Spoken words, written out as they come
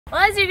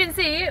Well, as you can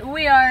see,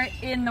 we are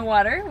in the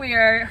water. We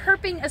are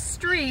herping a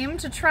stream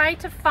to try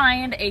to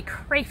find a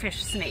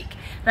crayfish snake.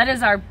 That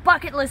is our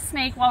bucket list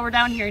snake while we're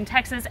down here in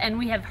Texas, and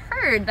we have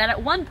heard that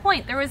at one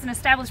point there was an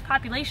established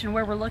population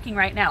where we're looking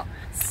right now.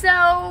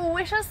 So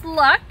wish us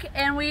luck,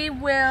 and we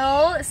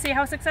will see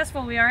how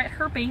successful we are at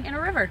herping in a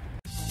river.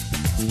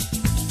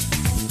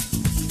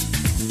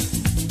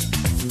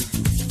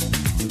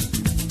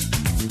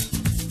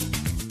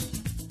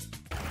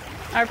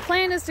 Our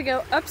plan is to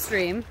go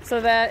upstream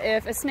so that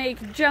if a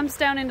snake jumps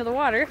down into the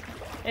water,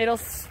 it'll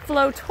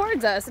flow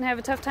towards us and have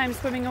a tough time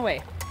swimming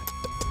away.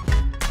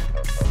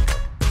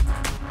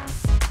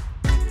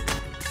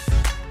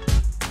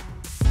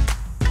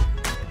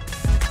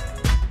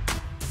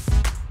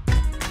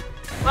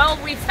 Well,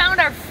 we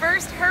found our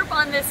first herp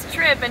on this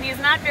trip, and he's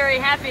not very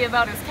happy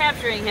about us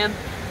capturing him.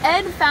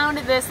 Ed found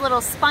this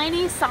little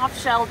spiny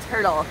soft-shell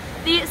turtle.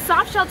 The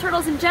soft-shell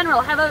turtles in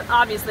general have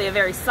obviously a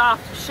very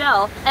soft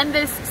shell, and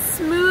this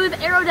smooth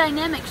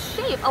aerodynamic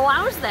shape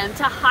allows them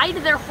to hide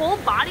their whole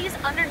bodies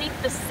underneath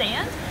the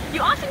sand.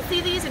 You often see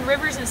these in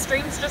rivers and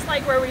streams, just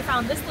like where we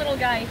found this little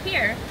guy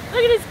here.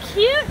 Look at his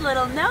cute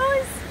little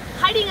nose.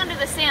 Hiding under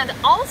the sand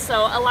also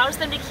allows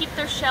them to keep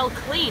their shell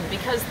clean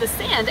because the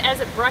sand, as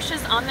it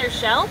brushes on their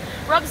shell,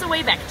 rubs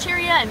away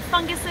bacteria and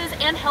funguses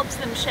and helps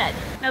them shed.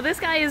 Now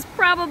this guy is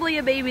probably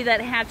a baby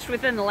that hatched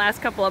within the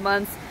last couple of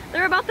months.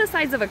 They're about the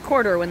size of a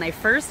quarter when they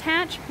first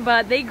hatch,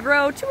 but they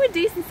grow to a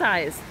decent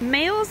size.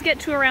 Males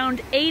get to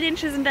around 8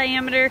 inches in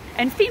diameter,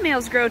 and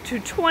females grow to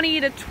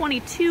 20 to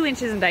 22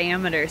 inches in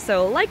diameter.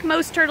 So like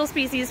most turtle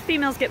species,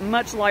 females get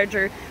much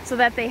larger so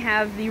that they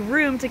have the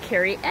room to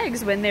carry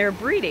eggs when they're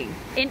breeding.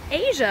 In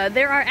Asia,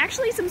 there are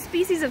actually some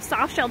species of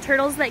soft-shell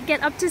turtles that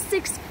get up to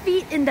 6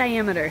 feet in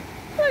diameter.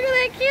 Look at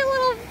that cute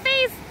little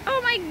face! Oh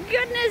my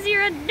goodness,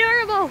 you're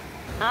adorable!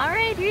 All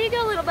right, here you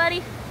go, little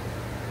buddy.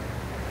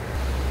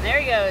 There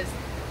he goes.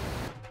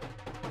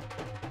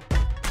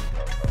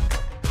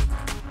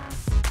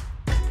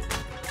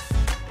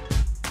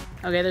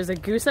 Okay, there's a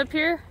goose up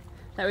here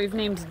that we've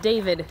named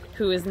David,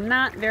 who is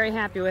not very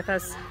happy with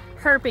us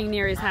herping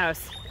near his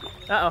house.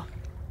 Uh-oh.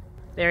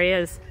 There he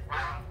is.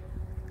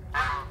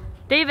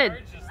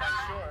 David!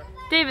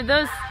 David,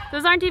 those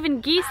aren't even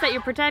geese that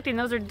you're protecting,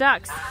 those are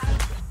ducks.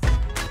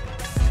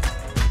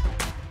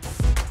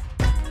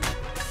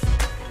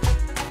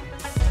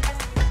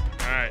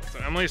 So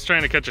Emily's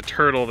trying to catch a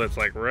turtle that's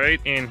like right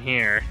in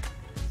here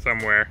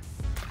somewhere.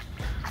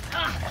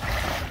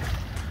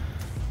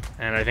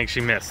 And I think she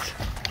missed.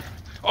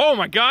 Oh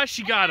my gosh,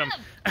 she got him!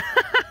 Oh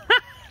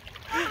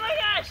my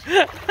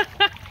gosh!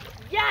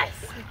 Yes!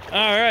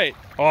 All right.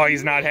 Oh,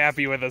 he's not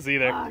happy with us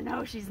either. Oh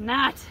no, she's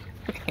not.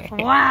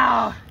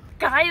 Wow.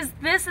 Guys,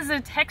 this is a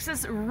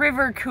Texas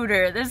river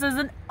cooter. This is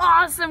an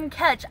awesome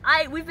catch.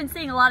 We've been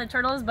seeing a lot of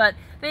turtles, but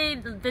they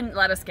didn't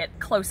let us get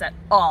close at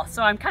all.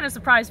 So I'm kind of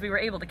surprised we were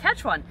able to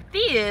catch one.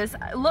 These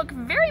look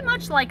very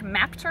much like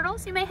map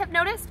turtles, you may have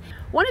noticed.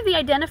 One of the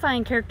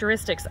identifying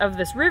characteristics of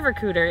this river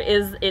cooter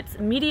is its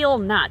medial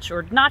notch,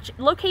 or notch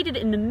located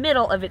in the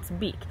middle of its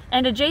beak.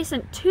 And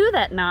adjacent to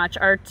that notch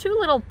are two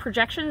little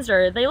projections,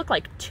 or they look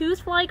like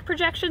tooth-like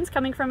projections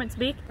coming from its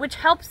beak, which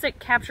helps it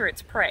capture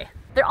its prey.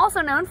 They're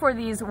also known for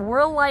these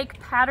whirl-like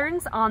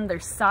patterns on their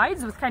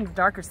sides with kind of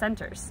darker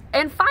centers.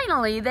 And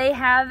finally, they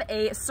have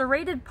a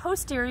serrated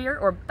posterior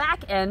or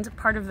back end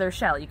part of their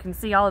shell. You can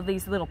see all of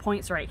these little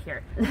points right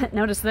here.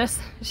 Notice this?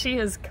 She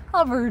is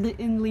covered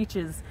in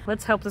leeches.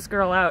 Let's help this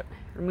girl out.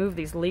 Remove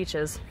these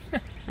leeches.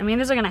 I mean,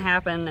 these are gonna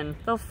happen and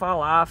they'll fall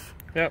off.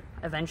 Yep.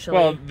 Eventually.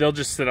 Well, they'll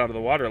just sit out of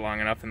the water long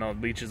enough and the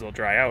leeches will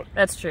dry out.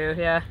 That's true,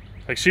 yeah.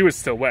 Like, she was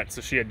still wet,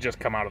 so she had just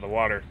come out of the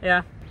water.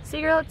 Yeah. See,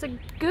 girl, it's a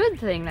good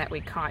thing that we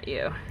caught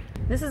you.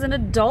 This is an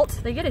adult.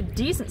 They get a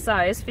decent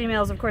size.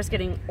 Females, of course,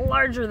 getting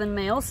larger than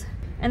males.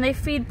 And they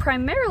feed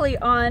primarily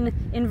on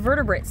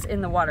invertebrates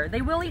in the water.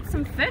 They will eat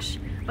some fish,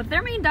 but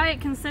their main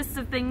diet consists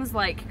of things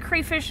like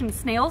crayfish and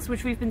snails,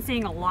 which we've been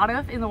seeing a lot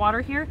of in the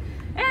water here.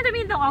 And, I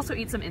mean, they'll also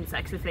eat some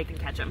insects if they can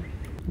catch them.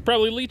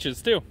 Probably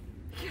leeches, too.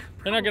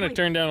 They're not going to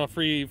turn down a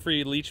free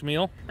leech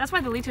meal. That's why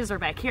the leeches are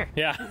back here.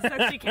 Yeah.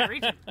 So she can't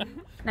reach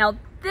them. Now,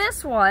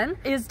 this one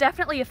is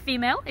definitely a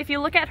female. If you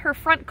look at her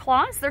front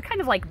claws, they're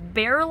kind of like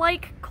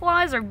bear-like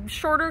claws or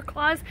shorter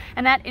claws,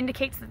 and that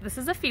indicates that this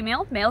is a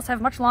female. Males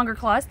have much longer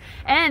claws.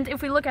 And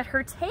if we look at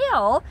her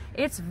tail,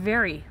 it's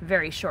very,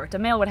 very short. A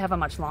male would have a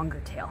much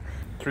longer tail.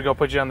 Should we go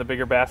put you on the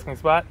bigger basking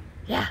spot?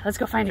 Yeah, let's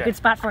go find a good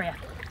spot for you.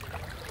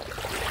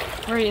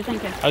 Where are you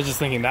thinking? I was just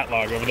thinking that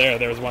log over there.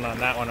 There was one on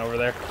that one over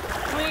there.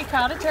 We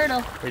caught a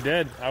turtle. We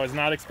did. I was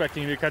not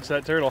expecting you to catch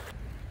that turtle.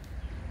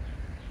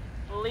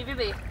 We'll leave you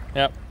be.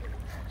 Yep.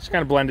 She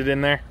kind of blended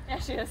in there. Yeah,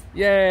 she is.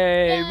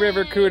 Yay!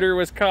 River cooter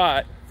was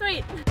caught.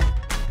 Sweet.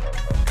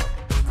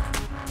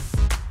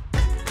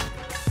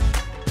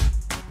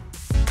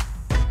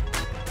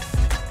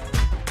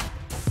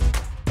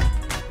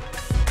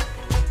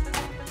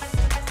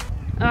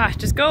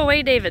 Just go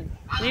away, David.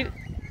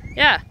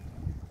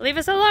 Leave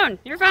us alone.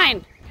 You're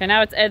fine. Okay,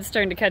 now it's Ed's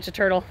turn to catch a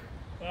turtle.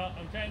 Well,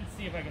 I'm trying to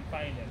see if I can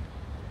find him.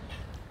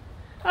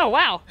 Oh,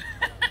 wow.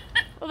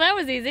 Well, that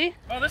was easy.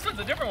 Oh, this one's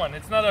a different one.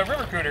 It's not a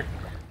river cooter.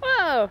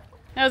 Whoa,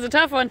 that was a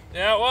tough one.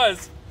 Yeah, it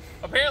was.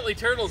 Apparently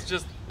turtles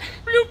just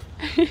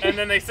bloop, and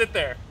then they sit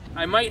there.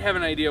 I might have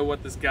an idea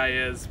what this guy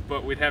is,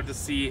 but we'd have to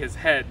see his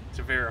head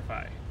to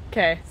verify.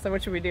 Okay, so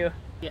what should we do?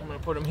 I'm gonna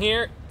put him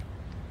here,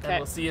 and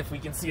we'll see if we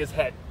can see his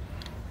head.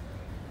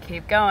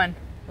 Keep going,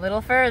 a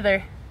little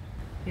further.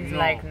 He's No.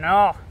 like,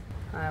 no,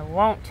 I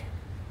won't.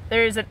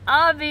 There's an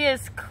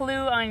obvious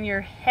clue on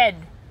your head,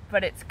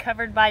 but it's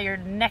covered by your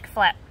neck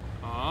flap.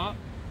 Oh,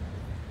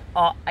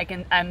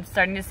 I'm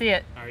starting to see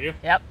it. Are you?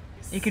 Yep.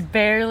 You could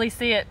barely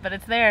see it, but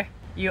it's there.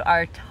 You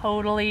are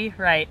totally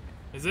right.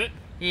 Is it?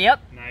 Yep.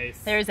 Nice.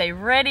 There's a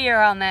red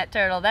ear on that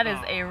turtle. That is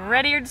a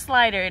red-eared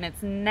slider in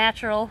its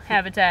natural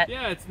habitat.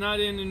 Yeah, it's not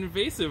an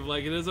invasive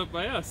like it is up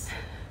by us.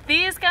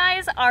 These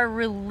guys are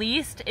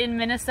released in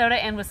Minnesota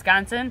and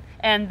Wisconsin,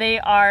 and they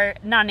are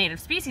non-native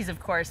species, of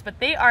course, but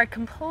they are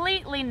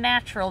completely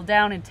natural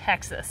down in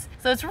Texas.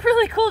 So it's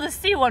really cool to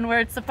see one where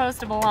it's supposed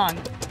to belong.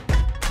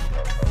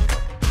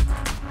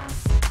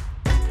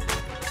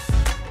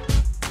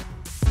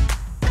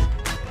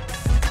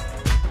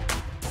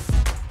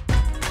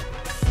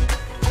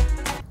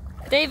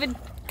 David,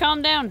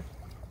 calm down.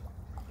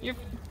 You're...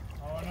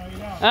 Oh, no, you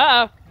don't.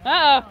 Uh-oh.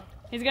 Uh-oh.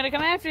 He's gonna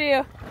come after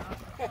you.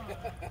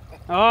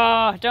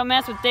 Oh, don't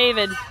mess with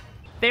David.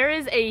 There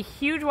is a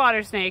huge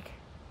water snake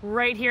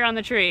right here on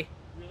the tree.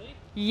 Really?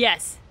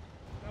 Yes.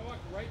 Can I walk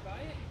right by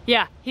it?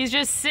 Yeah, he's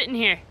just sitting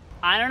here.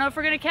 I don't know if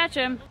we're gonna catch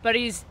him, but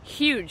he's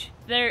huge.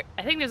 I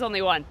think there's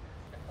only one.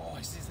 Oh,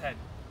 I see his head.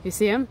 You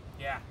see him?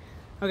 Yeah.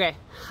 Okay,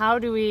 how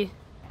do we...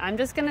 I'm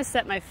just gonna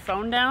set my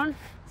phone down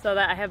so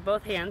that I have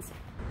both hands.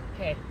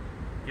 Okay.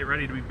 Get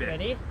ready to be bit.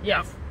 Ready?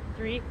 Yes. Yep.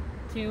 3,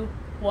 2,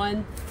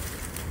 1.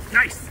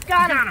 Nice.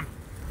 Got him. Got him.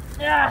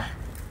 Yeah.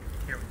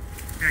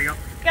 There you go.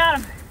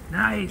 Got him.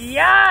 Nice.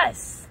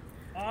 Yes.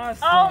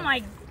 Awesome. Oh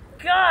my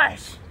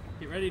gosh.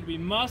 Get ready to be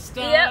mussed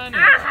on. Yep. And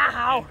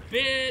Ow.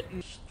 bit.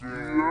 And...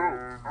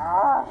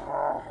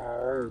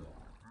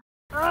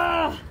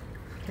 Oh.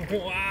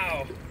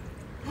 Wow.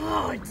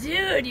 Oh,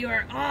 dude, you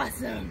are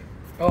awesome.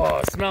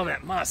 Oh, smell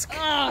that musk.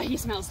 Oh, he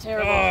smells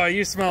terrible. Oh,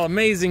 you smell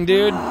amazing,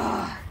 dude. Oh,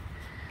 All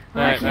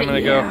right, I'm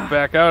gonna go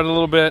back out a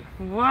little bit.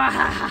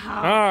 wow.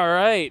 All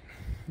right,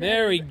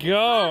 there we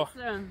go.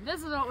 Awesome.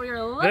 This is what we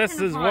were looking for. This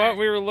is what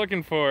we were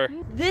looking for.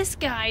 This,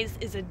 guys,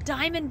 is a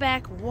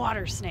diamondback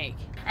water snake.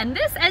 And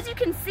this, as you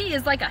can see,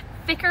 is like a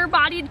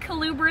thicker-bodied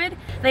colubrid.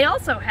 They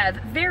also have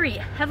very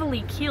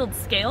heavily keeled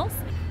scales.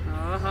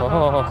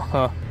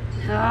 Oh,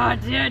 Oh,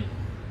 dude.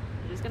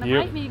 He's gonna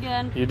bite me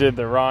again. you did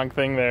the wrong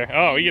thing there.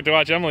 Oh, we get to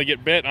watch Emily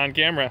get bit on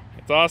camera.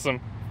 It's awesome.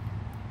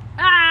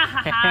 Ah,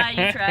 haha,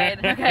 you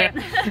tried. Okay.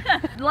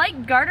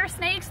 Like garter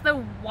snakes,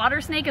 the water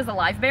snake is a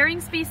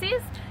live-bearing species,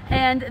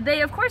 and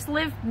they, of course,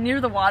 live near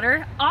the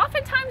water.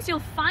 Oftentimes, you'll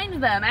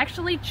find them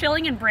actually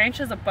chilling in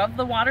branches above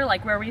the water,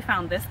 like where we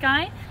found this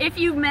guy. If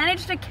you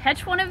manage to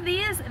catch one of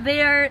these,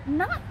 they are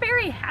not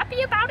very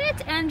happy about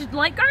it, and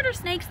like garter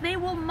snakes, they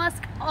will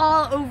musk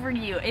all over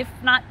you, if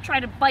not try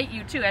to bite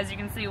you too, as you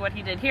can see what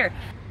he did here.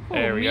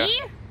 There we go.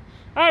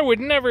 I would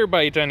never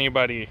bite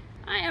anybody.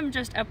 I am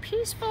just a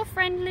peaceful,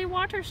 friendly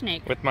water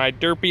snake. With my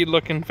derpy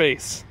looking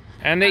face.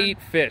 And they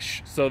eat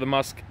fish, so the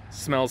musk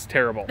smells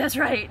terrible. That's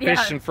right, yeah.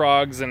 Fish and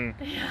frogs and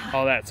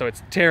all that, so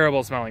it's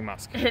terrible smelling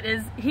musk. It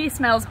is. He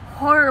smells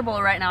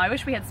horrible right now. I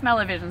wish we had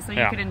smell-o-vision so you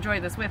Yeah. could enjoy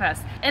this with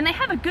us. And they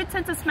have a good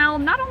sense of smell,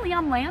 not only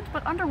on land,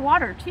 but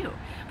underwater too.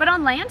 But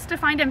on land, to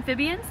find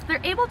amphibians, they're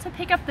able to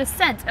pick up the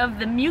scent of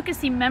the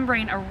mucousy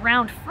membrane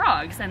around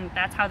frogs, and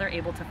that's how they're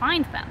able to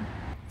find them.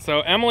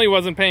 So Emily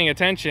wasn't paying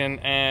attention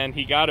and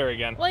he got her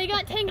again. Well, he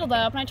got tangled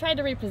up, and I tried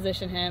to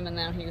reposition him, and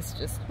now he's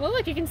just... Well,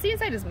 look, you can see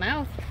inside his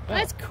mouth. Oh.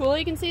 That's cool,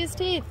 you can see his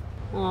teeth.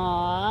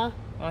 Aww.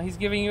 Well, he's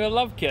giving you a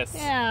love kiss.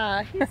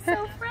 Yeah, he's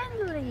so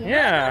friendly.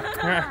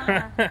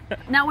 Yeah.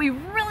 Now, we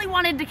really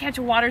wanted to catch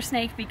a water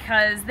snake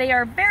because they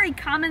are very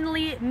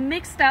commonly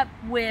mixed up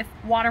with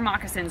water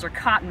moccasins or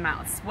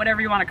cottonmouths,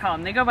 whatever you want to call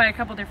them. They go by a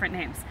couple different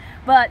names.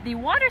 But the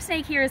water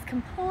snake here is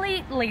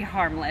completely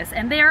harmless,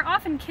 and they are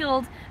often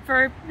killed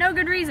for no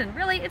good reason.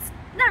 Really, it's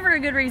never a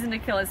good reason to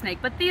kill a snake,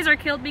 but these are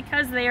killed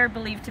because they are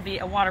believed to be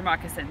a water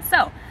moccasin.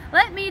 So,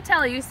 let me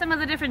tell you some of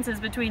the differences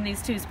between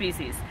these two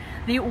species.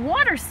 The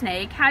water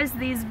snake has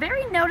these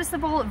very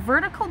noticeable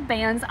vertical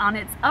bands on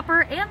its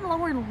upper and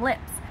lower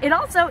lips. It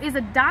also is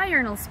a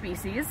diurnal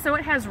species, so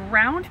it has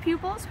round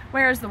pupils,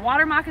 whereas the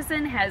water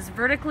moccasin has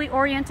vertically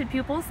oriented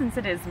pupils since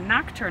it is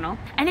nocturnal.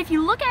 And if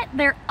you look at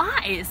their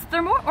eyes,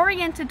 they're more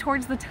oriented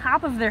towards the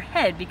top of their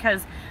head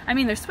because, I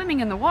mean, they're swimming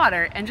in the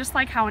water, and just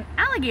like how an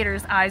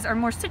alligator's eyes are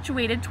more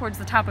situated towards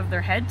the top of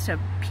their head to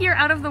peer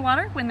out of the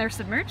water when they're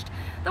submerged,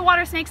 the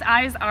water snake's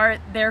eyes are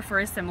there for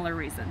a similar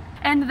reason.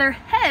 and their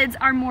heads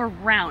are more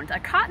round. A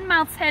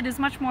cottonmouth's head is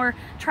much more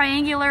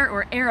triangular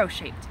or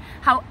arrow-shaped.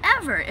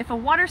 However, if a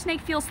water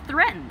snake feels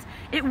threatened,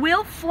 it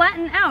will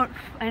flatten out.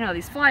 I know,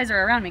 these flies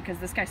are around me because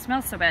this guy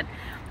smells so bad.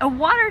 A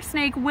water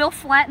snake will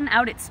flatten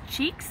out its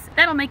cheeks.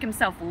 That'll make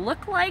himself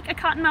look like a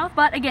cottonmouth,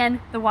 but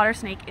again, the water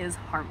snake is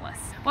harmless.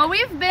 Well,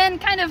 we've been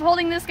kind of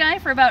holding this guy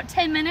for about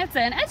 10 minutes,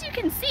 and as you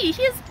can see,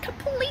 he is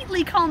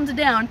completely calmed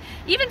down.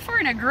 Even for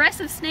an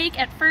aggressive snake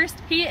at first,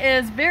 he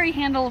is very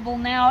handleable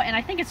now, and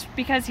I think it's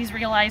because he's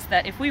realized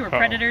that if we were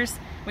predators,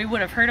 we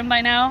would have hurt him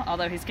by now,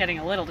 although he's getting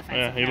a little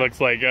defensive. Yeah, he now. looks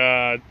like,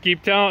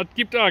 keep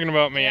talking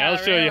about me. Yeah, I'll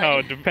show really. you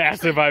how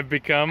passive I've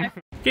become.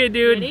 Okay,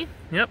 dude. Ready?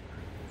 Yep.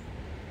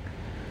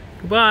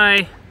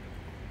 Goodbye.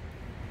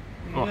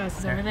 There he goes,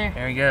 he's over there.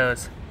 There he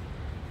goes.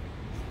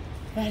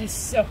 That is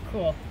so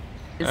cool.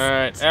 All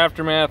right,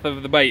 aftermath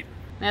of the bite.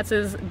 That's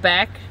his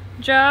back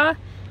jaw,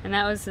 and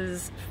that was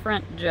his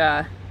front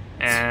jaw.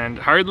 And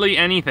hardly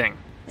anything.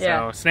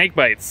 Yeah. So, snake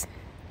bites.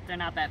 They're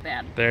not that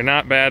bad. They're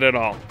not bad at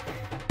all.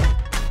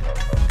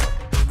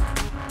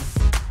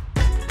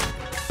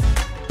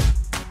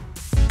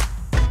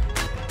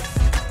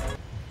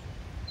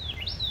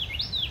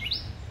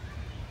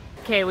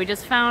 Okay, we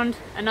just found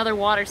another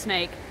water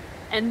snake,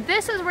 and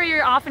this is where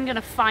you're often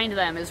gonna find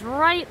them, is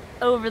right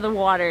over the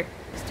water.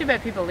 It's too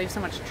bad people leave so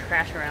much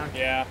trash around.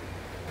 Yeah.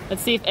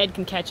 Let's see if Ed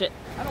can catch it.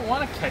 I don't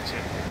want to catch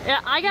it.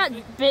 Yeah, I got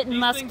bit and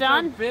musked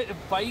on. Bit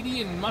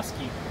bitey and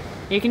musky.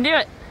 You can do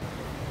it.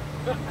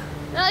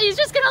 He's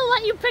just gonna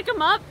let you pick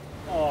him up?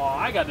 Oh,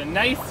 I got a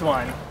nice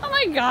one. Oh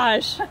my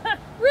gosh.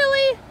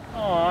 Really?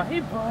 Oh,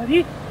 hey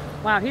buddy.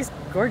 Wow, he's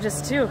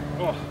gorgeous too.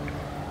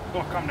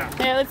 Oh, calm down.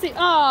 Yeah, let's see.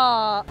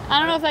 Oh, I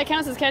don't know if that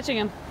counts as catching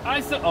him.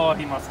 Oh,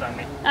 he must on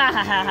me. Ah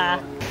ha ha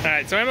ha. All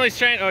right, so Emily's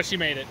trying, oh, she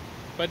made it.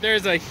 But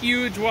there's a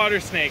huge water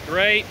snake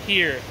right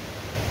here.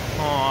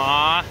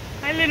 Aww.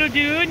 Hi, little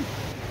dude.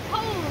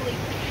 Holy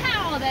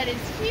cow, that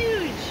is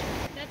huge.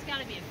 That's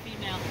gotta be a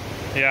female.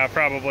 Yeah,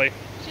 probably.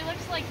 She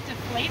looks like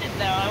deflated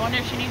though. I wonder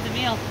if she needs a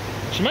meal.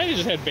 She might have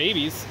just had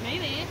babies.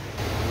 Maybe.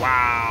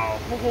 Wow.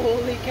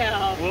 Holy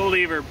cow. We'll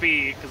leave her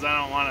be, because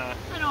I don't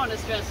want to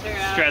stress her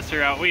out. stress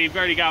her out. We've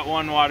already got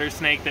one water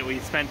snake that we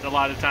spent a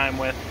lot of time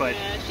with, but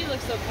yeah, she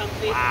looks so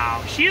comfy.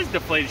 wow, she is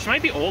deflated. She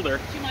might be older.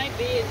 She might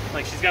be.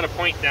 Like she's got a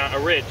point down, a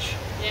ridge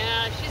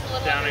Yeah, she's a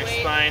little down her underweight.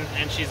 spine,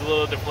 and she's a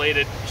little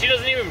deflated. She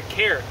doesn't even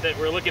care that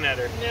we're looking at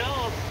her.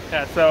 No.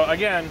 Yeah, so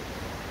again,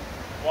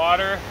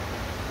 water,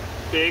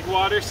 big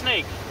water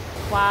snake.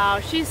 Wow,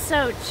 she's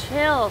so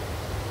chill.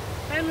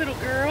 Hi, little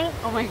girl.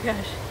 Oh my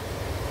gosh.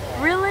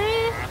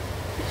 Really?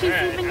 She's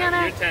Alright, even now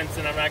gonna... you're tense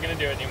and I'm not gonna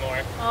do it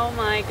anymore. Oh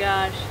my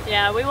gosh.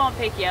 Yeah, we won't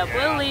pick you up.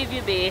 Yeah. We'll leave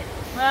you be.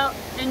 Well,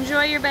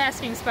 enjoy your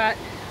basking spot.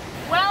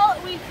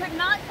 Well, we could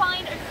not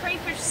find a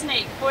crayfish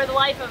snake for the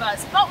life of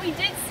us, but we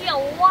did see a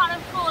lot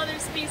of cool other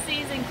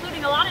species,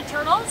 including a lot of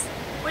turtles,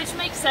 which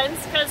makes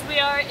sense because we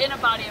are in a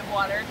body of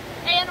water.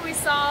 And we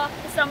saw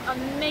some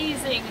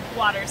amazing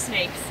water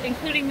snakes,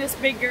 including this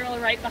big girl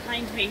right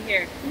behind me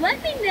here.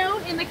 Let me know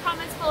in the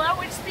comments below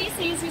which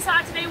species you saw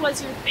today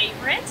was your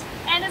favorite.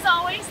 And as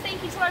always,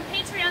 thank you to our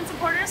Patreon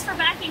supporters for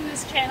backing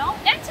this channel,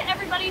 and to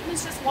everybody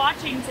who's just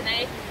watching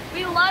today.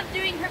 We love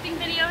doing herping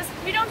videos.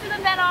 We don't do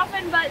them that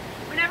often, but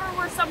whenever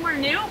we're somewhere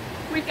new,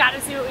 we've got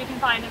to see what we can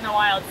find in the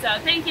wild. So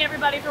thank you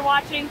everybody for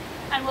watching,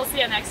 and we'll see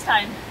you next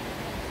time.